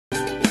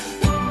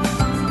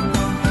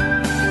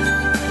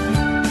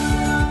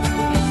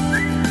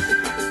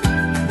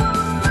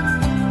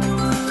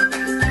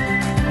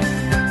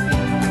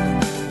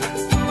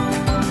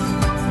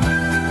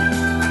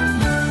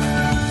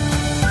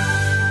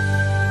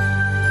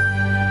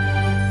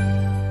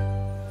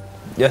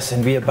Yes,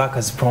 and we are back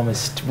as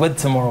promised with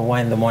Tomorrow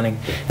Y in the Morning,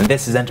 and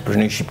this is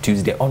Entrepreneurship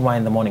Tuesday on Y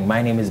in the Morning.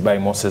 My name is Barry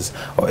Moses,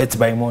 or it's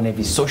Barry Mo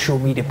Nevy's social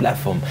media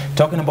platform.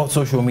 Talking about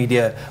social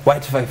media,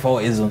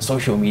 Y254 is on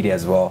social media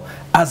as well.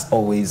 As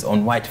always,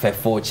 on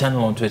Y254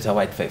 channel on Twitter,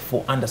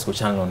 Y254_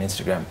 channel on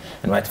Instagram,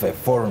 and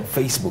Y254 on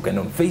Facebook. And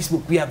on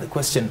Facebook, we have the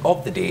question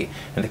of the day,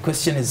 and the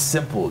question is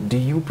simple: do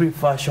you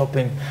prefer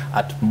shopping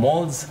at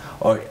malls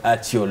or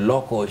at your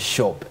local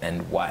shop,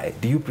 and why?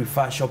 Do you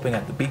prefer shopping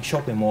at the big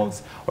shopping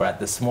malls or at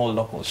the small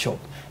local shop,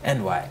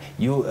 and why?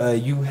 You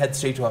head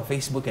straight to our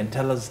Facebook and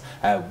tell us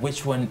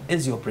which one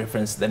is your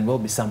preference. Then we'll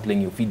be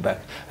sampling your feedback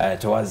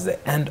towards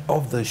the end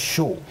of the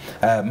show.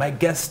 My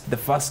guest, the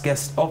first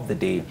guest of the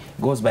day,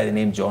 goes by the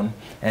name John,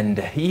 and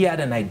he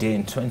had an idea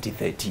in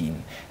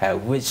 2013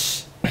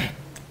 which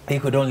he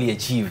could only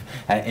achieve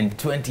in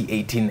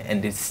 2018,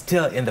 and is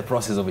still in the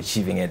process of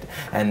achieving it,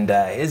 and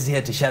is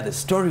here to share the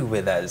story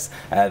with us,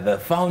 the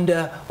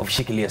founder of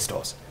Shikilia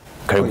Stores.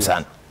 Karibu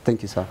sana.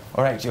 Thank you, sir.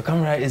 All right, your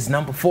camera is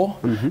number 4.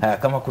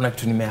 Kama kuna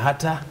kitu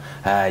nimehata,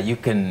 you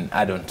can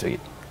add on to it.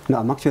 No,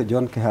 I'm actually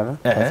John Kehara.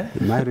 That's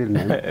my real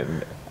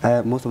name.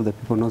 Most of the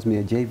people knows me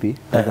as JB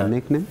as a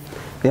nickname.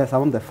 Yes,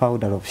 I'm the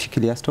founder of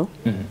Shikilia Store,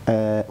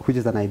 which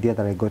is an idea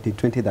that I got in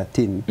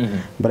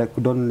 2013, but I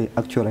could only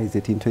actualize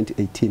it in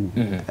 2018.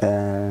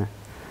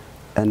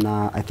 And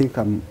I think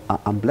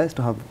I'm blessed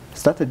to have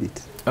started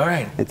it. All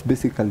right. It's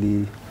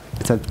basically,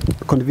 it's a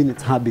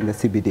convenience hub in the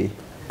CBD.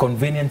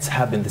 Convenience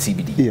hub in the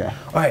CBD. Yeah.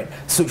 All right.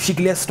 So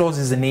Shikilia Stores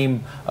is the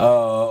name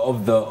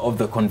of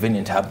the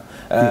convenient hub.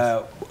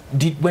 Yes.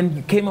 When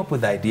you came up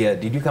with the idea,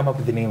 did you come up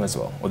with the name as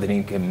well, or the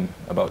name came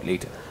about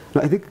later?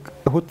 No, I think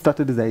what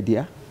started this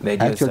idea. The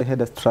idea I actually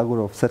had a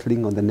struggle of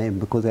settling on the name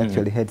because I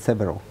actually had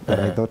several that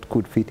I thought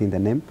could fit in the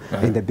name,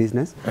 in the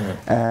business.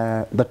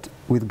 But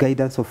with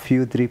guidance of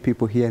three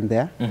people here and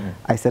there,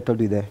 I settled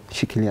with the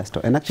Shikilia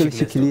Store. And actually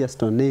Shikilia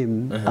Store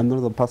name, I'm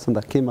not the person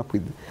that came up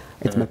with it.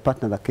 It's my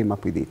partner that came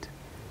up with it.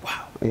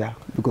 Wow. Yeah,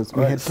 because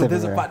we had so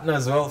there's a partner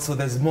as well, so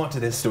there's more to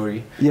this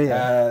story.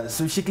 Yeah.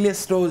 So Shikilia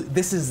Store,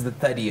 this is the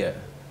 3rd year,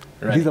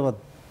 right? This is our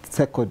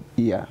 2nd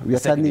year. We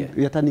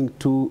are turning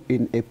 2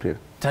 in April.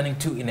 Turning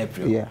 2 in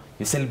April. Yeah.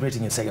 You're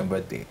celebrating your 2nd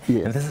birthday.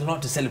 Yes. And there's a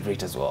lot to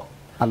celebrate as well.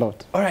 A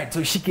lot. All right,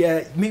 so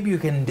maybe you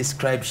can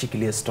describe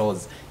Shikilia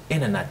Stores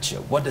in a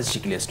nutshell. What does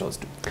Shikilia Stores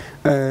do?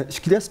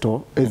 Shikilia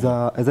Store is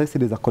as I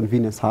said, is a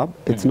convenience hub.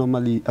 It's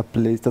normally a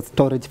place, a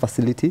storage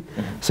facility.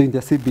 So in the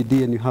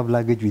CBD and you have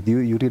luggage with you,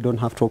 you really don't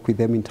have to walk with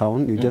them in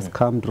town. You just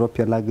come, drop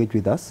your luggage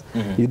with us.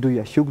 You do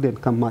your shugli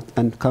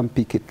and come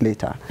pick it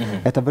later.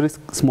 At a very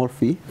small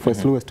fee, for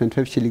as low as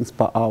 25 shillings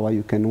per hour,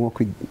 you can walk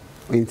with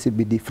in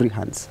CBD free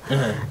hands.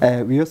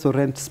 We also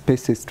rent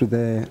spaces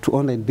to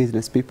online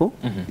business people.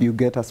 You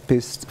get a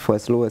space for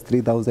as low as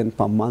 3,000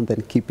 per month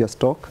and keep your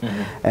stock.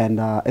 And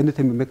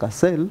anytime you make a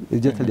sale, you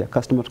just tell your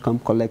customer to come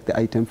collect the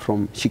item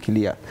from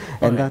Shikilia.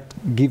 And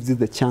that gives you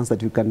the chance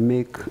that you can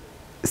make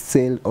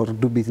sell or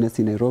do business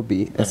in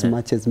Nairobi as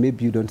much as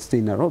maybe you don't stay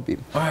in Nairobi.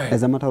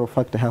 As a matter of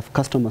fact, I have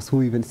customers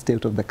who even stay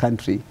out of the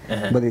country,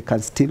 but they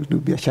can still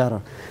do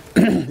biashara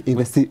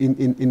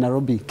in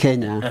Nairobi,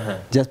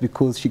 Kenya, just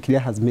because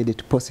Shikilia has made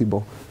it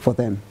possible for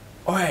them.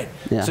 All right.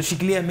 Yeah. So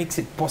Shikilia makes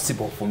it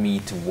possible for me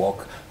to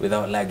walk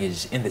without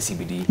luggage in the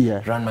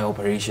CBD, run my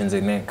operations,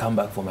 and then come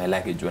back for my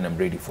luggage when I'm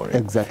ready for it.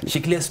 Exactly.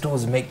 Shikilia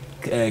Stores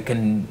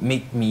can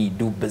make me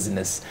do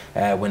business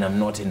when I'm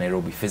not in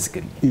Nairobi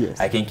physically. Yes.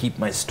 I can keep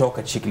my stock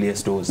at Shikilia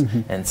Stores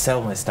and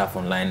sell my stuff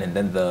online, and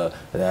then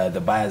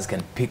the buyers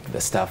can pick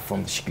the stuff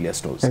from the Shikilia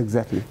Stores.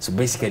 Exactly. So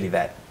basically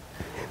that.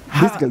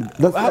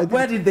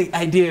 Where did the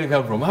idea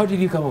come from? How did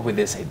you come up with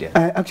this idea?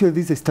 Actually,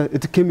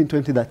 it came in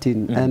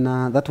 2013, and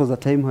that was a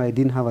time where I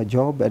didn't have a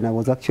job, and I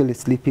was actually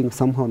sleeping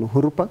somehow in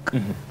Uhuru Park.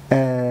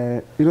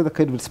 You know the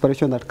kind of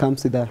inspiration that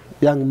comes with a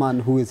young man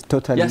who is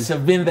totally yes,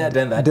 I've been there,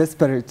 done that.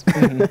 Desperate,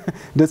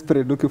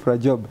 desperate looking for a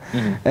job.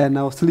 And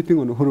I was sleeping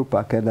on Uhuru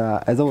Park, and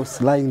as I was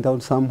lying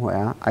down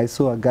somewhere, I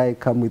saw a guy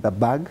come with a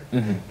bag.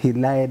 He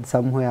lied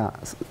somewhere,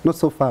 not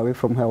so far away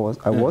from where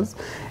I was,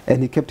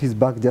 and he kept his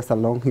bag just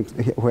along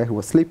where he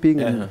was sleeping.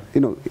 And,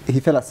 you know, he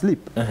fell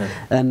asleep.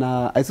 And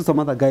I saw some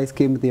other guys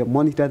came there,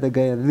 monitored the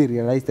guy, and they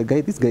realized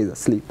this guy is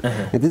asleep.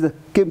 And this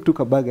came, took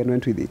a bag and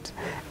went with it.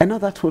 And now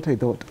that's what I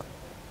thought.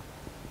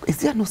 Is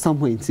there no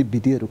somewhere in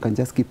CBD that you can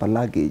just keep a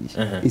luggage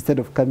instead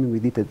of coming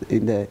with it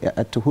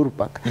at Uhuru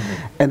Park?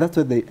 And that's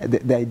where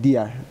the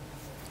idea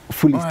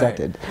fully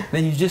started.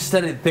 Then you just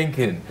started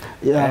thinking.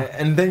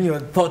 And then your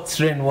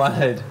thoughts ran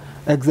wild.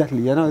 Exactly.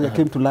 You know, I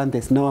came to learn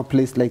there's now a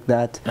place like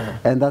that,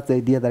 and that's the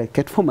idea that I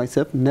kept for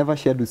myself, never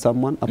shared with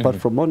someone apart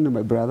from only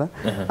my brother.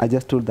 I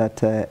just told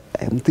that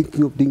I'm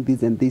thinking of doing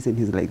this, and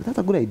he's like, that's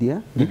a good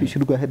idea. Maybe you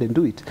should go ahead and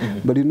do it.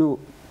 But you know,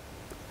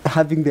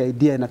 having the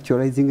idea and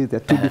actualizing it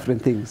are two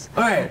different things.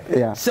 All right.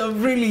 Yeah. So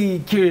I'm really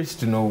curious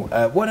to know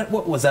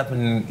what was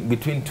happening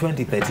between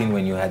 2013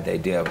 when you had the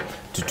idea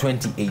to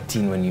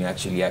 2018 when you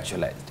actually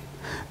actualized it.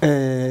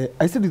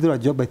 I started without a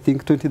job. I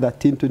think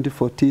 2013,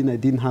 2014, I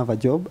didn't have a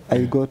job.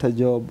 I got a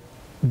job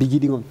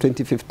beginning of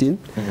 2015,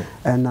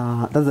 and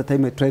that's the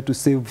time I tried to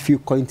save a few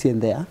coins here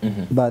and there.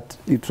 But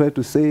you try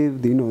to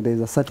save, you know,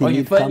 there's a certain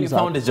need comes up. Oh, you finally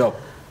found a job?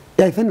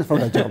 Yeah, I finally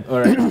found a job. All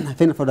right. I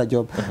finally found a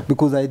job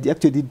because I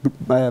actually did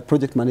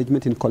project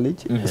management in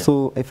college.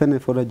 So I finally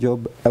found a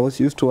job. I was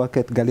used to work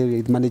at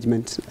Galleria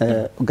Management,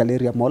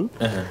 Galleria Mall.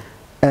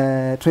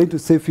 Trying to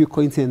save a few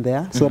coins in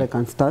there so that I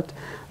can start.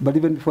 But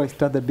even before I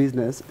start the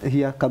business,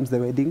 here comes the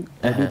wedding.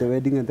 I do the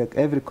wedding, and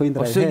every coin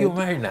that I had. So you're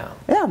married now?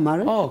 Yeah, I'm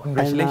married. Oh,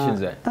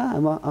 congratulations.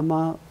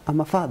 I'm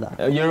a father.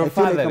 You're a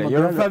father, like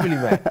you're a family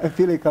man. I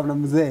feel like I'm a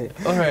mzee.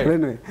 All right. But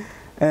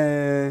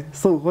anyway,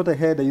 so what I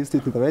had, I used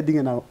it to the wedding,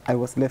 and I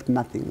was left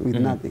nothing, with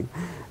nothing.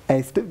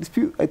 I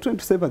tried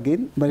to save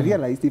again, but I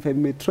realized if I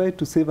may try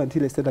to save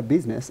until I start a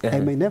business, I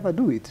may never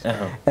do it.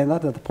 And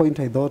at that point,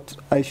 I thought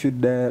I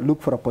should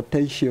look for a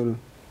potential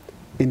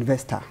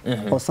investor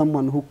or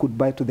someone who could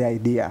buy to the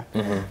idea,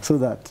 so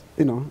that,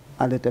 you know,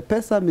 alete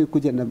pesa, mi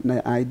kuja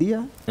na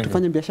idea,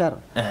 tufanye biashara.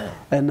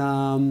 And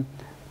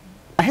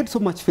I had so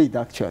much faith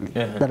actually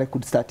that I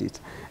could start it.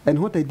 And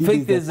what I did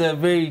faith is a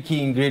very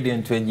key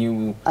ingredient when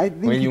you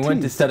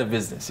want to start a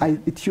business.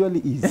 It surely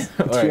is.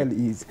 It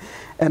surely is.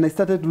 And I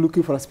started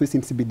looking for a space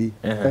in CBD,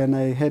 and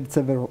I had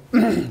several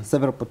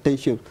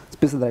potential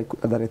spaces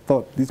that I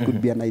thought this could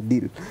be an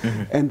ideal.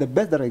 And the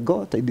best that I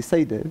got, I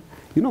decided,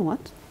 you know what?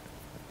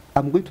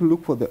 I'm going to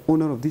look for the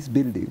owner of this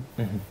building,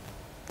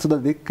 so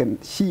that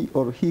she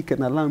or he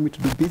can allow me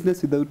to do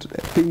business without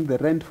paying the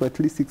rent for at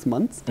least 6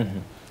 months.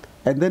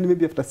 And then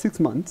maybe after 6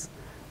 months,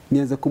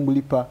 nianze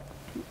kumulipa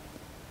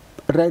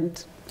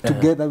rent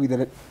together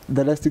with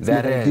the last 6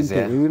 months I didn't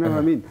pay. You know what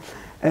I mean?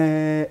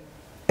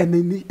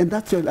 And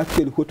that's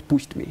actually what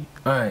pushed me.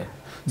 All right.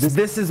 So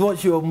this is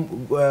what you're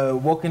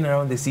walking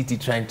around the city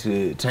trying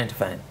to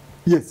find?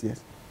 Yes,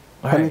 yes.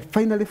 When I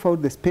finally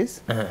found the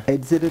space, I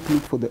decided to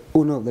look for the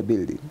owner of the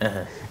building.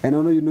 And I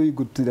know, you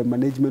go to the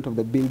management of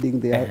the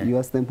building, you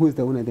ask them, who is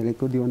the owner? They're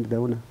like, what do you want the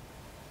owner?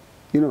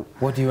 You know,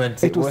 what do you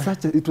want? It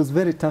was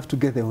very tough to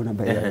get the owner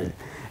by the way.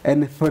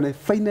 And when I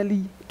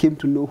finally came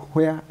to know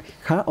where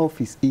her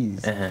office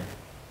is,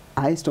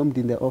 I stormed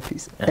in the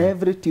office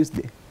every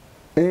Tuesday.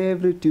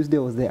 Every Tuesday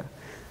I was there.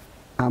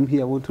 I'm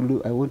here. I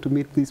want to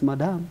meet this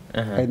madam.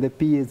 And the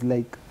PA is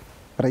like,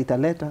 write a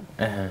letter.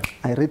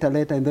 I write a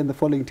letter, and then the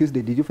following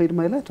Tuesday, did you find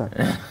my letter?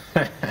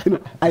 You know,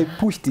 I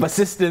pushed it.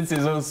 Persistence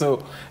is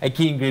also a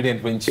key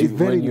ingredient when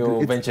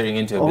you're venturing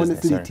into a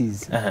business. Honestly, it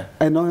is.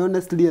 And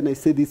honestly, and I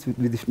say this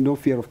with no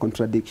fear of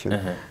contradiction,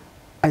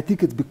 I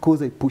think it's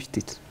because I pushed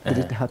it that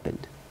it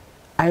happened.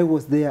 I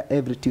was there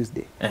every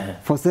Tuesday.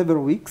 For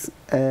several weeks,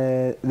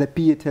 the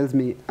PA tells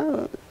me,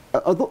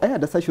 although I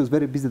had she was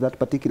very busy that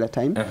particular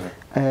time,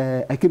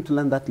 I came to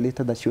learn that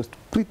later that she was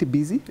pretty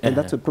busy, and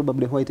that's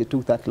probably why it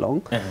took that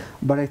long.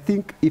 But I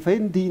think if I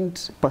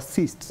didn't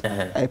persist,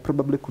 I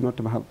probably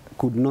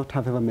could not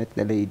have ever met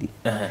the lady.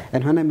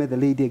 And when I met the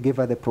lady, I gave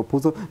her the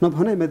proposal. No,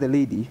 when I met the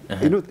lady,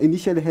 you know,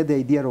 initially I had the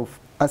idea of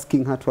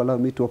asking her to allow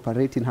me to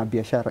operate in her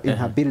biashara, in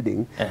her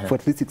building, for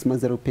at least 6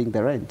 months without paying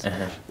the rent.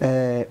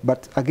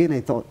 But again,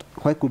 I thought,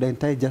 why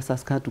couldn't I just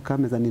ask her to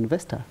come as an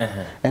investor?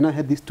 And I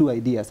had these two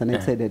ideas, and I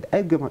decided,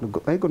 I'm going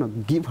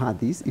to give her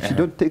this. If she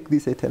don't take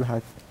this, I tell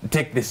her,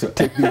 take this one.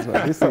 Take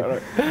this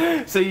one.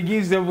 So you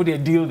give somebody a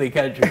deal they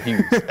can't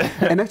refuse.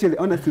 And actually,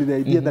 honestly, the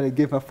idea that I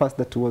gave her first,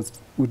 that was,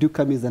 would you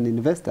come as an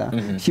investor?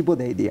 She bought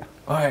the idea.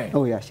 All right.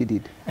 Oh yeah, she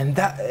did. And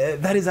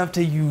that is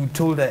after you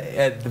told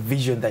her the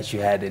vision that you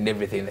had and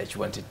everything that you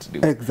wanted to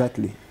do.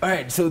 Exactly. All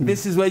right. So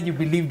this is when you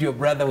believed your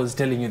brother was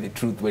telling you the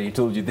truth when he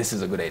told you this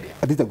is a good idea.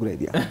 This is a good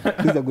idea.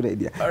 This is a good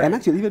idea. Right. And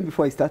actually, even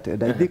before I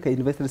started, I think I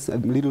invested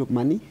some little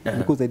money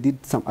because I did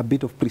a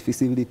bit of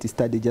pre-feasibility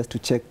study just to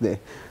check the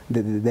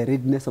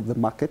readiness of the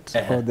market,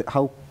 or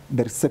how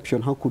the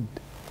reception, how could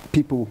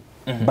people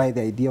buy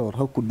the idea, or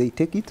how could they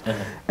take it.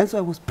 And so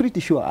I was pretty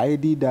sure. I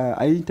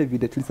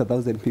interviewed at least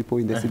 1,000 people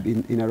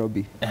in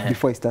Nairobi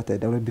before I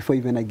started, or before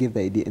even I gave the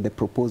idea and the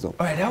proposal.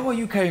 All right, how were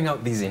you carrying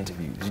out these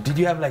interviews? Did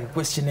you have like a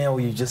questionnaire, or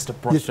you just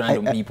approached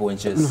random people and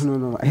just...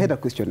 No. I had a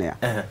questionnaire.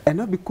 And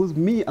not because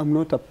me, I'm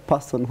not a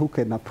person who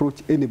can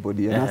approach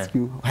anybody and ask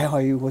you, how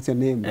are you, what's your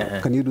name,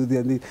 can you do this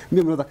and this.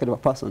 Me, I'm not that kind of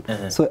a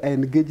person. So I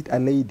engaged a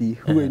lady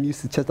who I knew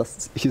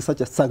she's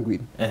such a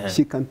sanguine.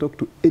 She can talk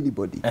to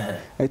anybody.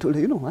 I told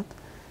her, you know what?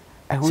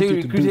 So you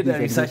recruited a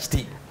research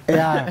team?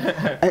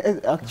 Yeah.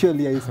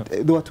 Actually,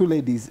 there were two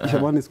ladies.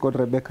 One is called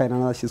Rebecca and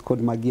another she's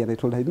called Maggie. And I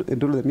told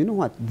them, you know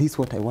what? This is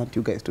what I want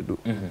you guys to do.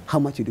 How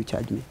much will you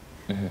charge me?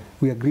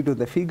 We agreed on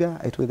the figure.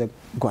 I told them,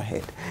 go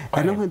ahead.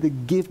 And then when they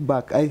gave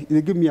back,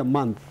 they gave me a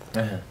month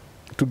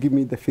to give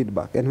me the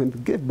feedback. And when they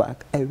gave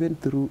back, I went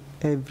through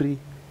every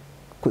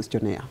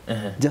questionnaire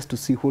just to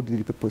see what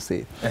did people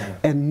say.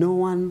 And no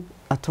one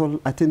at all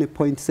at any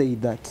point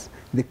said that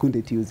they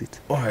couldn't use it.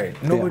 All right.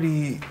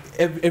 Nobody,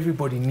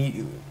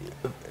 everybody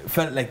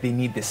felt like they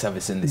need the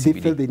service in the CBD.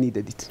 They felt they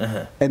needed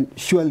it. And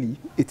surely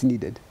it's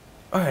needed.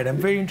 All right, I'm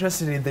very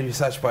interested in the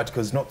research part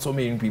because not so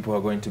many people are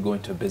going to go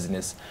into a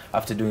business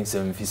after doing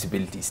some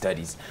feasibility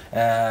studies.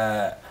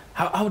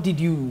 How did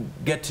you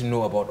get to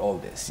know about all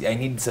this? I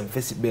need some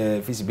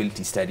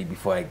feasibility study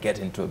before I get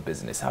into a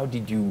business. How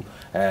did you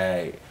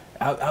get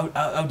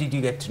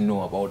to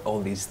know about all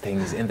these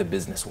things in the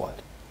business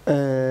world?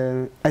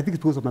 I think it's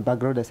because of my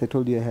background. As I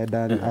told you,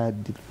 I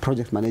did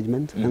project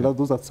management, and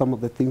those are some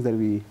of the things that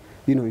we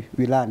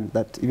learn,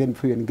 that even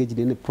if you're engaged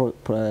in a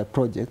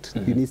project,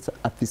 you need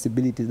a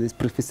feasibility. There's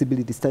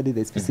pre-feasibility study,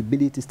 there's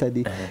feasibility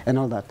study, and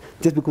all that.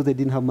 Just because I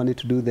didn't have money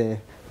to do the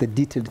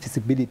detailed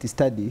feasibility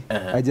study,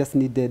 I just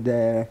needed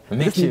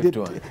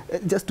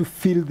just to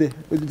feel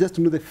just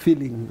to know the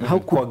feeling. How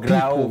could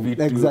people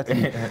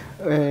exactly?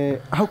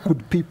 How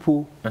could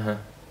people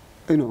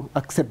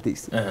accept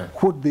this?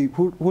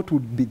 What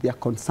would be their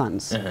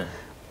concerns?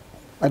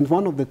 And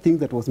one of the things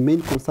that was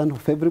main concern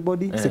of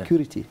everybody,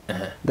 security.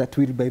 That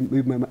will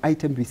my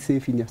item be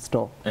safe in your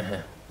store.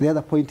 The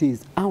other point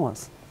is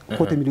hours.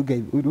 What time will you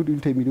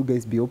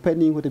guys be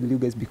opening? What time will you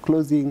guys be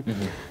closing?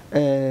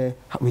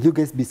 Will you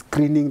guys be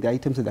screening the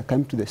items that are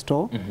coming to the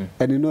store?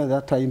 And at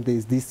that time there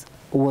is this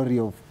worry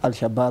of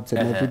Al-Shabaabs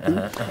and everything.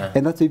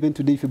 And that's why even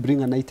today, if you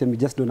bring an item, you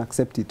just don't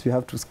accept it. You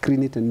have to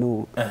screen it and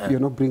know you're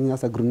not bringing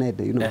us a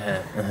grenade,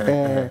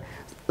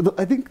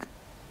 I think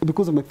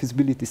because of my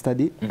feasibility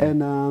study,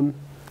 and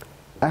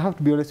I have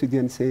to be honest with you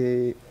and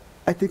say,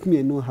 I think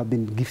I have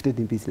been gifted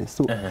in business.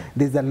 So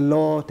there's a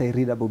lot I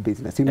read about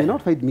business. You may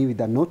not find me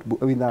with a notebook,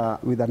 with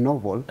a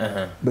novel,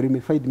 but you may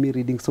find me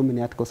reading so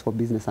many articles for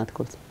business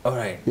articles. All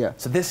right. Yeah.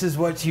 So this is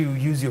what you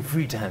use your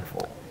free time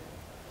for?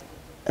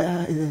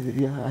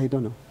 Yeah, I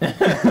don't know.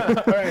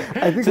 Right.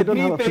 I think so I don't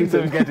have a free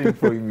time. I'm getting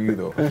from you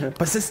though.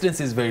 Persistence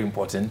is very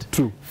important.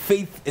 True.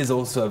 Faith is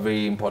also a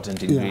very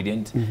important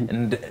ingredient,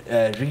 and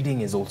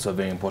reading is also a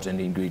very important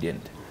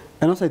ingredient.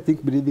 And also I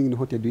think believing in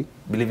what you're doing.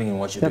 Believing in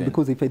what you're doing.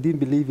 Because if I didn't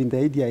believe in the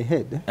idea I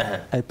had,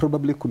 I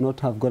probably could not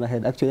have gone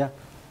ahead. Actually,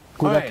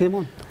 because I came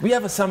on. We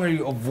have a summary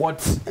of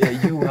what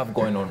you have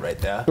going on right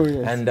there. Oh,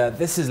 yes. And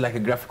this is like a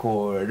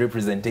graphical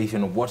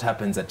representation of what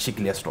happens at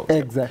Shikilia Stores.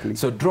 Exactly.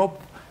 So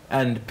drop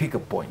and pick a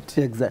point.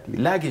 Exactly.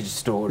 Luggage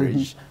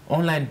storage,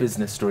 online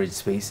business storage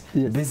space,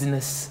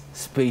 business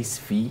space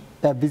fee.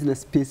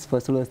 Business space for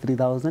as low as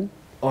 3,000.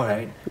 All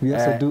right. We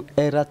also do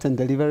errands and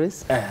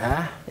deliveries.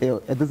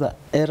 Those are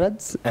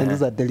errands and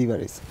those are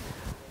deliveries.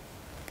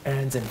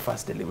 Errands and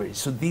fast deliveries.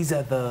 So these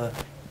are the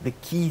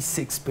key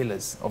 6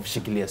 pillars of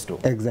Shikilia Store.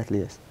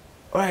 Exactly, yes.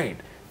 All right.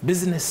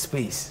 Business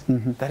space.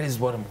 That is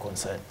what I'm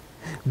concerned.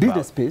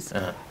 Business space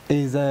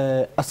is,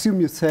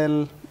 assume you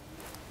sell,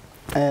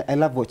 I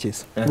love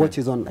watches.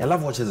 Watches online. I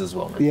love watches as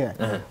well, man.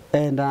 Yeah.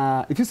 And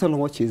if you sell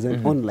watches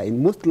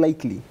online, most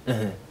likely,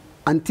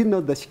 until now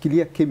the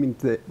Shikilia came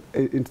into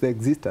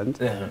existence,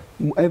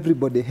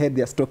 everybody had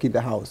their stock in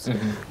the house.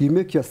 You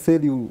make your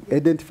sale, you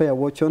identify a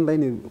watch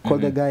online, you call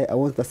the guy, I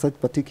want a such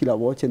particular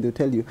watch, and they'll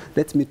tell you,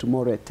 let's meet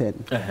tomorrow at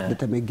 10,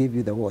 that I may give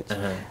you the watch.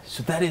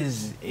 So that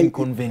is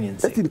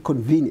inconvenience. That's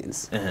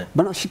inconvenience.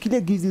 But now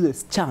Shikilia gives you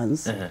this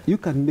chance, you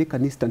can make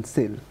an instant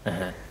sale.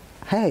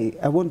 Hey,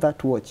 I want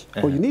that watch,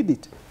 or you need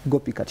it, go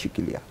pick at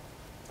Shikilia.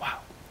 Wow,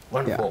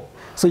 wonderful. Yeah.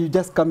 So you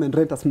just come and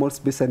rent a small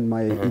space in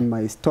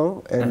my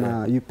store,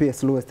 and you pay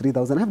as low as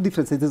 3,000. I have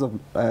different sizes of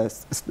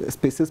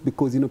spaces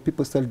because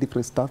people sell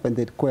different stuff and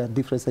they require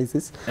different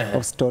sizes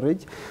of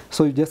storage.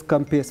 So you just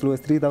come pay as low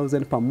as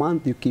 3,000 per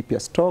month. You keep your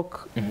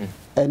stock,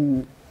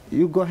 and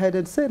you go ahead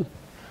and sell.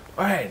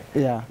 All right.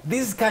 Yeah.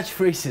 These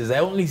catchphrases, I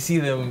only see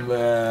them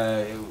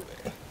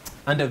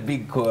under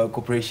big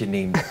corporation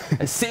names.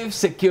 Safe,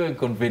 secure, and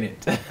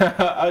convenient.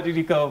 How did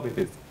you come up with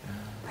this?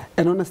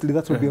 And honestly,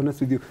 that's to be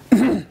honest with you.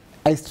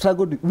 We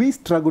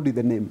struggled with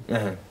the name.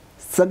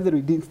 Something that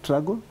we didn't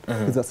struggle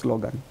is a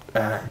slogan.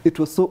 It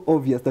was so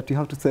obvious that we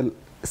have to sell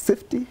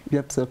safety, we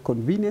have to sell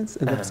convenience,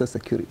 and we have to sell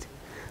security.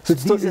 So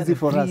it's so easy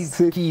for us,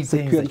 safe,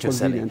 secure, and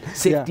convenient.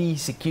 Safety,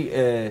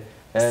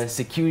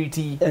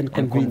 security, and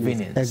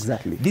convenience.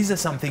 Exactly. These are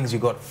some things you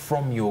got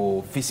from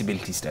your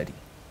feasibility study.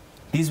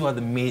 These were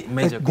the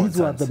major concerns. These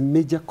were the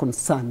major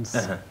concerns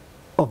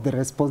of the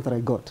response that I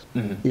got.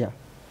 Yeah.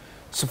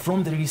 So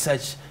from the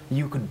research,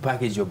 you could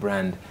package your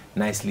brand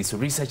nicely. So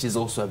research is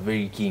also a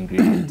very key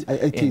ingredient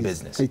in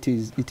business. It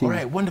is. All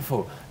right,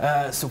 wonderful.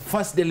 So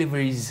fast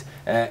deliveries,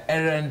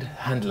 errand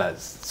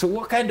handlers. So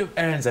what kind of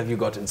errands have you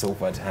gotten so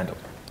far to handle?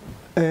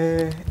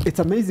 It's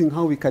amazing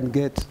how we can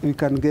get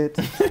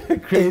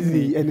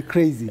crazy and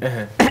crazy.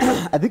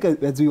 I think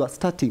as we were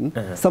starting,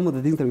 some of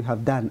the things that we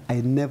have done,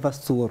 I never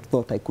saw or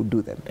thought I could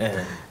do them.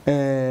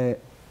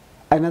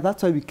 And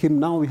that's why we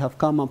have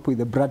come up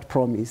with a brand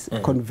promise,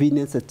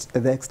 convenience at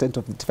the extent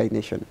of the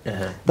definition.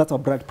 That's our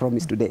brand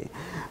promise today.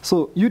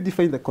 So you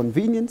define the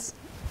convenience,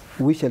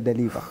 we shall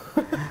deliver.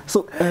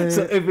 So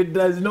if it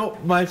does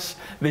not match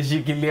the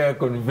Shikilia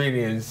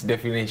convenience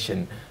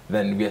definition,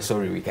 then we are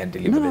sorry we can't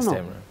deliver this time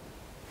around.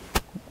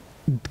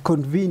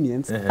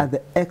 Convenience at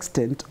the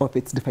extent of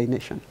its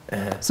definition.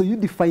 So you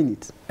define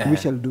it, we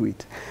shall do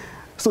it.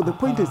 So the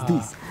point is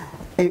this.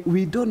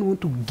 We don't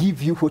want to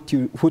give you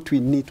what we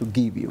need to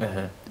give you.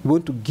 We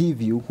want to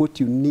give you what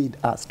you need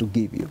us to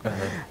give you.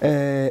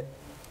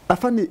 A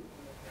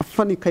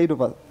funny kind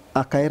of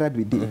a kairad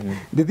we did.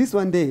 This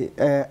one day,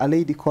 a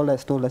lady called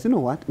us, told us, you know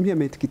what, me, I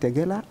met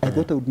Kitengela. I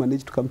thought I would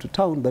manage to come to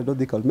town, but I don't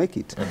think I'll make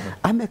it.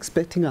 I'm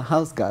expecting a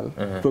house girl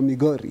from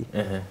Migori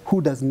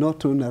who does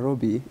not know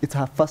Nairobi. It's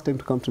her first time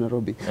to come to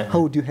Nairobi. How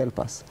would you help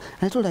us?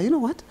 And I told her, you know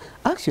what,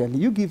 actually,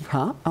 you give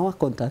her our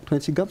contact.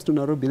 When she comes to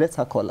Nairobi, let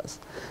her call us.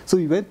 So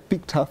we went,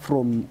 picked her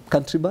from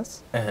Country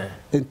Bus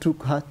and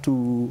took her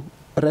to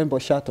Rainbow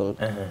Shuttle,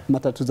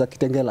 Matatu za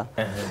Kitengela.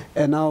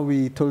 And now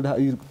we told her,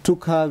 we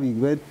took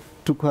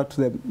her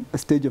to the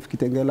stage of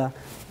Kitengela.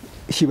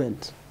 She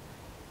went.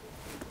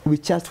 We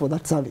charged for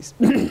that service.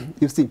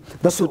 You see.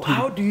 That's so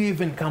how do you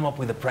even come up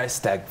with a price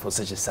tag for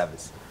such a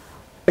service?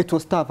 It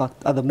was tough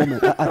at the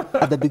moment,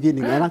 at the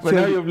beginning. And actually,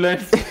 but now you've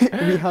learned.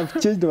 We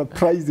have changed our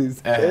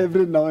prices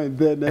every now and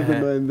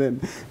then,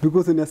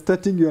 Because when you're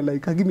starting, you're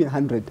like, give me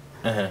 100.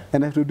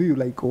 And I have to do you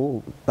like,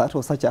 oh, that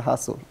was such a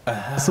hassle.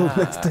 So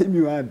next time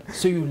you add.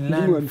 So you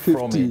learn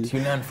from it. You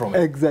learn from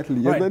it. Exactly.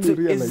 Right. And then So you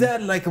realize, is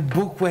that like a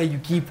book where you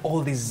keep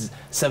all these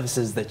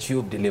services that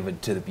you've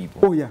delivered to the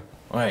people? Oh, yeah.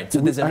 All right.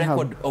 So there's a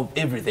record of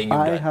everything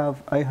you've done.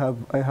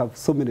 I have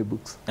so many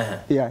books.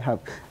 Yeah, I have.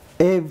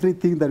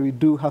 Everything that we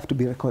do have to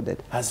be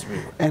recorded. Has to be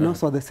recorded. And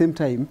also at the same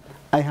time,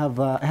 I have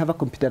a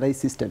computerized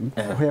system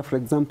where, for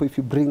example, if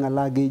you bring a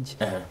luggage,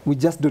 we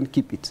just don't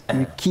keep it.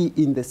 We key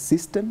in the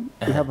system.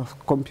 We have a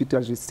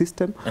computerized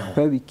system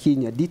where we key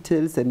in your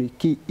details and we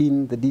key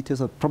in the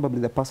details of probably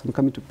the person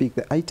coming to pick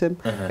the item,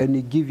 and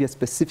we give you a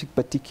specific,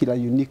 particular,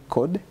 unique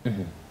code.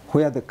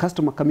 Where the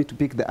customer coming to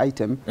pick the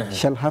item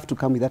shall have to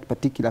come with that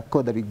particular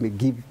code that we may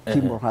give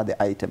him or her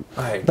the item.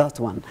 Right. That's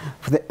one.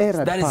 For the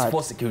error that part, is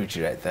for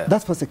security right there.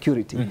 That's for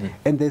security.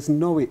 And there's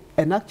no way.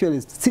 And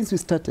actually, since we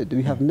started,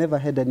 we have never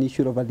had an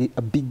issue over the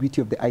ambiguity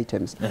of the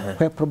items,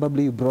 where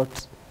probably you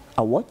brought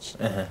a watch,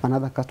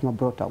 another customer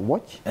brought a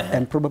watch,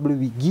 and probably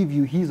we give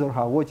you his or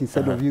her watch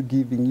instead of you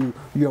giving you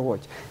your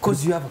watch.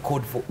 Because you have a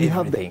code for you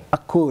everything. Have a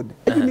code,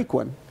 a unique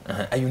one.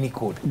 A unique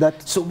code.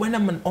 That so when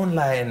I'm an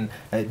online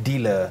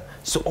dealer,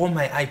 so all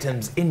my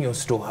items in your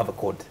store have a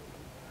code.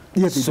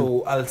 Yes,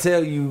 so I'll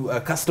tell you a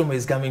customer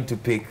is coming to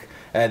pick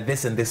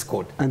this and this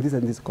code. And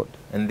this code.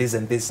 And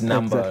this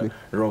number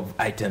of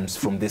items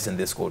from this and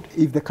this code.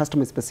 If the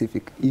customer is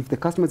specific. If the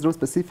customer is not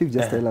specific,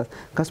 just tell us,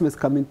 customer is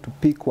coming to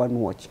pick one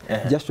watch.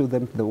 Just show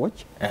them the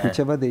watch,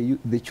 whichever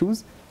they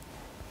choose.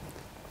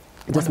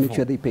 Just make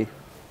sure they pay.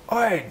 All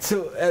right,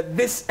 so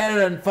this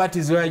errand part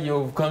is where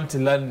you've come to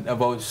learn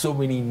about so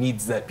many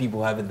needs that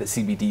people have in the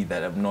CBD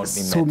that have not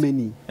been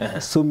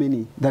met. So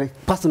many that I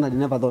personally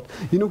never thought.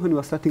 You know, when we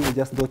were starting, I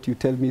just thought you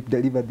tell me,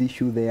 deliver this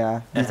shoe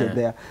there, this and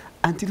there.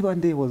 Until one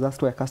day I was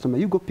asked by a customer,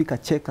 you go pick a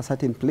check a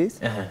certain place,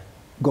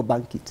 go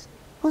bank it.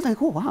 I was like,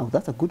 oh, wow,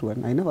 that's a good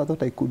one. I never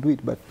thought I could do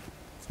it, but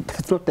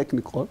that's not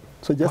technical.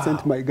 So just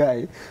sent my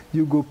guy,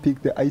 you go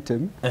pick the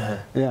item.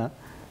 Yeah.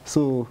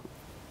 So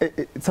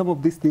some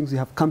of these things we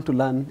have come to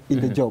learn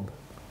in the job.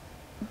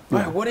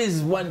 Right. What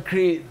is one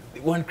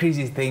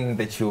crazy thing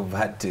that you've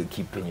had to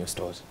keep in your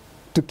stores?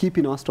 To keep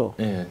in our store?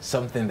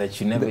 Something that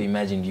you never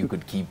imagined you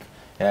could keep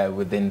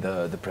within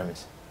the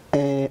premise?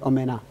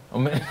 Omena.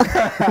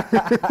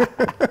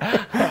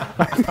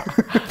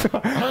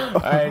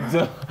 Alright,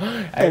 so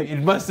it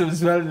must have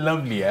smelled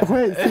lovely.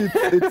 Well,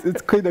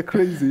 it's kind of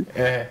crazy.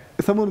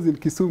 Someone was in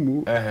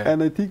Kisumu,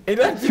 and I think it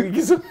actually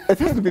Kisumu. It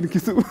has to be in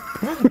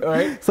Kisumu.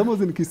 Right. Someone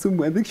was in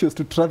Kisumu. I think she was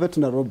to travel to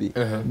Nairobi,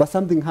 but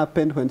something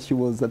happened when she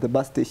was at the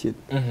bus station,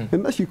 and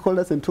then she called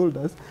us and told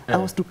us I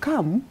was to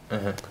come,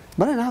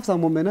 but I have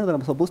some omena that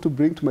I'm supposed to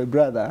bring to my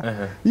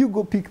brother. You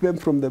go pick them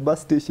from the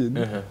bus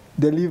station,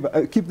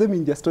 deliver, keep them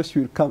in your store. He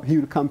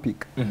will come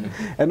pick.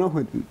 And I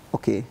went,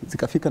 okay,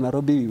 zikafika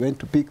Nairobi. We went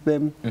to pick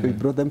them. We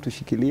brought them to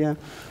Shikilia.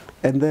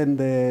 And then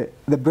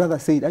the brother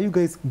said, you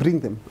guys bring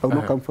them. I will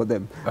not come for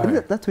them.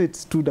 That's why it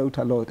stood out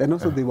a lot. And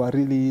also they were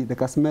really,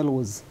 the smell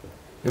was...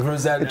 It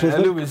was a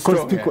little bit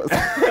strong. It was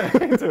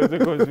a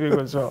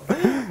conspicuous strong.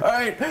 All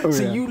right.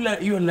 So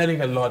you're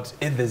learning a lot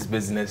in this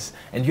business,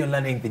 and you're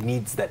learning the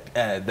needs that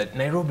that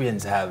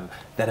Nairobians have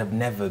that have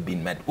never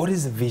been met. What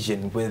is the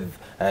vision with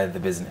the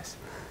business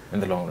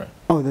in the long run?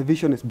 Oh, the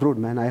vision is broad,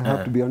 man. I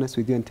have to be honest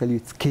with you and tell you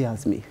it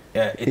scares me.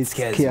 Yeah, it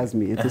scares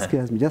me. It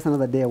scares me. Just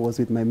another day I was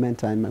with my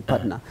mentor and my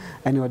partner,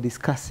 and we were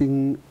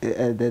discussing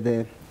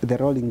the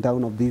rolling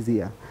down of this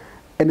year.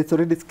 And it's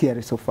already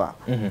scary so far.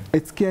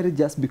 It's scary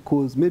just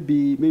because,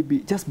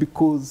 maybe just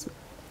because,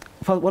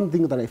 one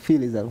thing that I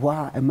feel is that,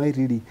 wow, am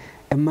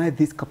I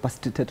this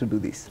capacitated to do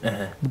this?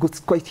 Because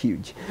it's quite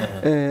huge.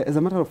 As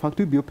a matter of fact,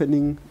 we'll be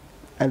opening,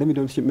 let me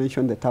don't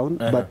mention the town,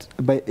 but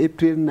by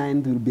April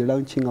 9th, we'll be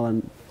launching our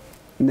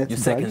next branch.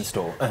 Second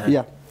store.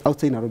 Yeah,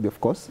 outside Nairobi,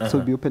 of course. So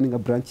we'll be opening a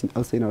branch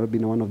outside Nairobi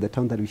in one of the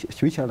towns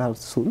that we shall have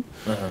soon.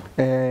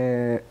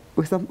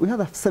 We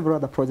have several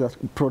other projects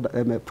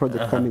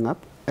coming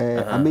up.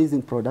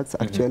 Amazing products,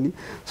 actually.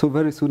 So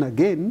very soon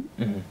again,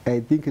 I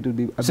think it will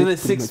be a so bit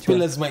the 6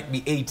 pillars might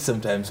be 8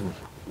 sometime soon.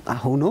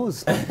 Who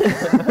knows?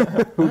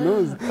 Who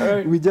knows?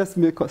 Right. We just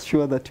make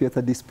sure that we are at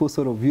the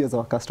disposal of you as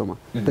our customer.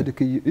 That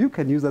you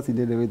can use us in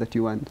any way that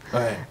you want.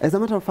 Right. As a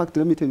matter of fact,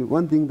 let me tell you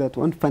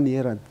one funny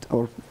errand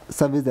or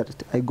service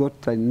that I got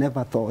I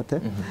never thought.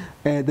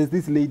 There's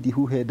this lady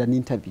who had an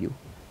interview.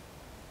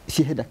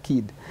 She had a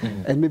kid.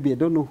 And maybe I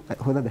don't know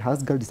whether the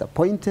house girl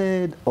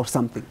disappointed or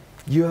something.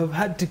 You have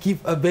had to keep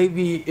a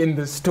baby in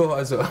the store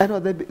as well. I know,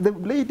 the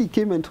lady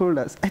came and told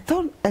us, I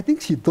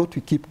think she thought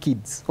we keep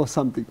kids or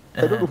something.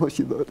 I don't know what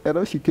she thought. I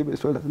know she came and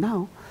told us,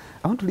 now,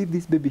 I want to leave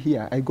this baby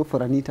here. I go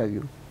for an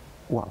interview.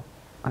 Wow.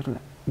 I don't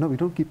know. No, we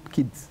don't keep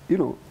kids. You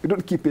know, we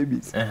don't keep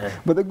babies.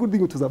 But the good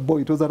thing, it was a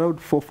boy. It was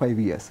around 4 or 5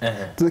 years.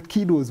 So the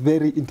kid was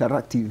very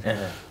interactive.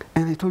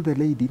 And I told the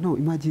lady, no,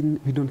 imagine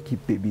we don't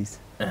keep babies.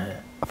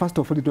 First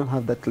of all, you don't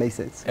have that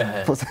license.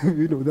 For,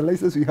 you know, the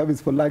license we have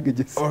is for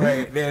luggages. All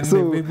right, then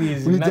so the baby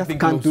is we just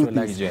can't do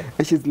this.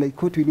 And she's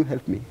like, what will you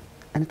help me?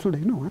 And I told her,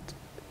 you know what?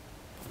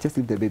 Just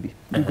leave the baby.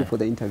 You go for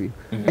the interview.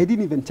 I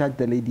didn't even charge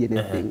the lady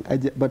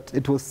anything. But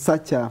it was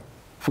such a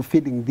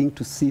fulfilling thing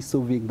to see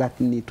solving that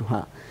need to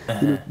her.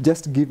 You know,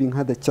 just giving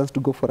her the chance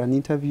to go for an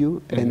interview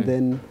and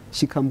then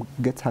she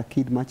gets her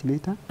kid much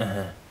later.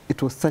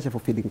 It was such a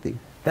fulfilling thing.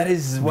 That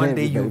is one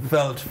day you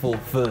felt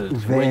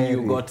fulfilled when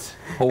you got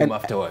home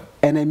after work.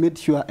 And I made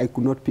sure I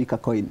could not pick a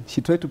coin.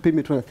 She tried to pay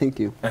me to thank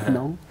you,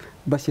 no,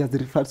 but she has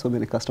referred so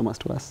many customers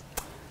to us.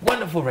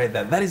 Wonderful right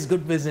there. That is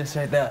good business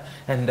right there.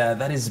 And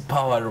that is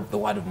power of the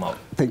word of mouth.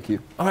 Thank you.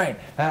 All right.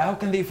 How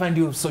can they find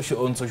you on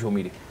social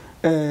media?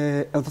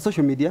 On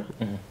social media,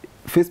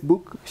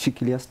 Facebook,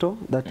 Shikilia Store.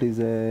 That is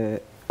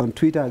on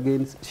Twitter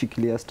again,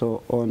 Shikilia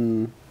Store.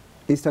 On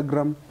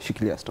Instagram,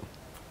 Shikilia Store.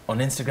 On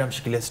Instagram,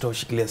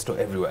 Shikilia Store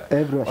everywhere.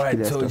 Everywhere. All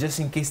right, so just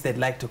in case they'd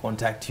like to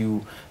contact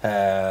you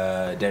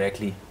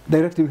directly.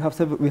 Directly,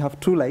 we have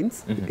 2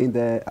 lines in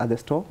the other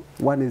store.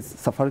 One is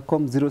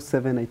Safaricom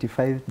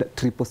 0795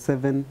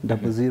 777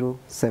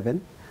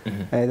 007.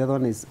 The other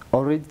one is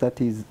Orange, that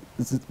is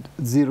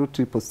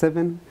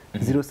 0777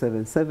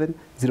 077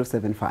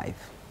 075.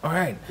 All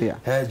right.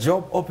 Yeah.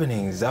 Job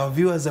openings. Our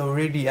viewers are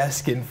already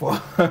asking for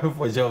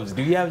for jobs.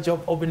 Do you have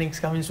job openings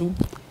coming soon?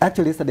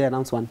 Actually, yesterday I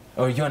announced one.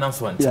 Oh, you announced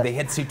one. Yeah. So they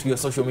head straight to your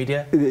social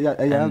media? Yeah,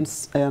 I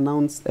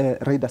announced a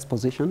rider's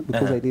position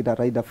because I need a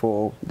rider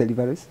for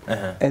deliveries.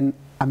 And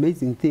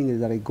amazing thing is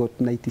that I got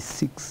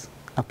 96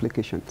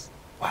 applications.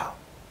 Wow.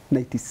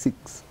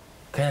 96.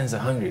 Kenyans are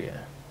hungry,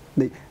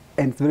 yeah?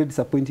 And it's very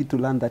disappointing to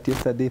learn that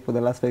yesterday, for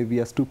the last 5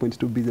 years,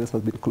 2.2 business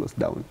has been closed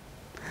down.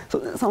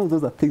 So some of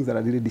those are things that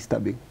are really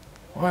disturbing.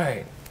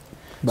 Right.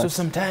 But so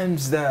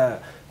sometimes the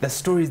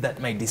stories that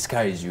might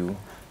discourage you,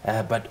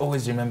 but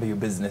always remember your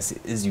business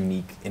is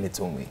unique in its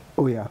own way.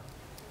 Oh yeah,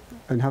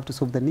 and have to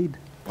solve the need.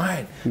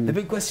 Right. The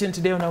big question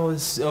today on our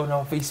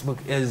Facebook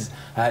is,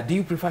 do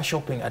you prefer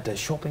shopping at a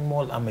shopping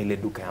mall or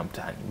duka ya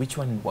mtaani? Which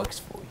one works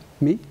for you?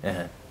 Me?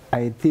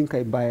 I think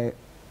I buy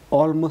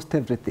almost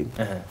everything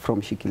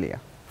from Shikilia.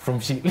 From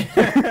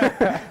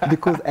Shikilia?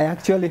 Because I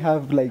actually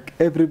have like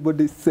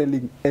everybody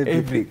selling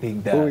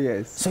everything there. Oh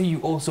yes. So you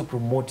also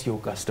promote your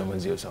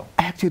customers yourself?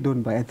 I actually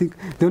don't buy. I think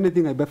the only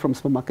thing I buy from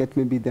supermarket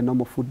maybe the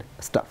normal food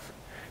stuff.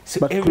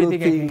 So but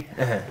everything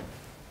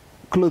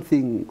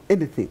clothing,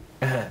 anything,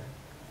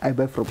 I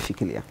buy from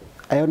Shikilia.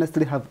 I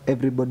honestly have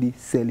everybody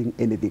selling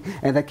anything.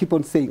 And I keep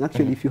on saying,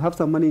 actually, if you have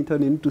some money in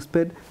town you need to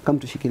spend, come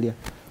to Shikilia.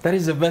 That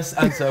is the best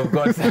answer I've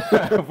got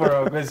for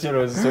our question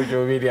on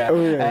social media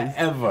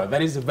ever.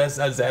 That is the best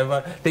answer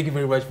ever. Thank you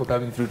very much for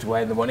coming through to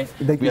Y in the Morning.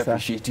 Thank you, we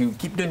appreciate you.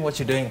 Keep doing what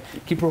you're doing.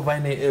 Keep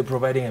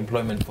providing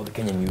employment for the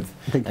Kenyan youth.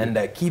 Thank you.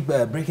 And keep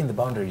breaking the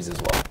boundaries as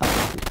well.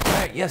 All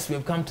right, yes, we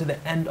have come to the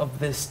end of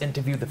this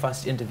interview, the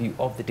first interview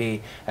of the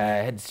day.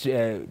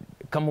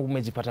 Kama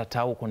umejipata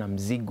tao kuna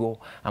mzigo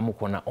ama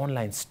kuna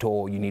online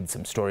store, you need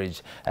some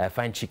storage,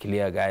 find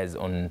Shikilia guys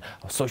on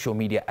social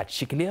media at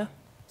Shikilia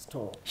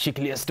Store.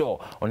 Shikilia Store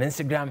on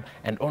Instagram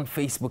and on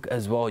Facebook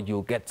as well.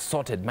 You'll get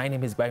sorted. My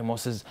name is Barry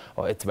Moses,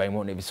 or it's Barry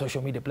Mo.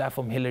 Social media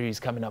platform. Hillary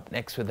is coming up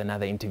next with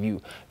another interview.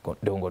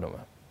 Don't go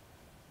nowhere.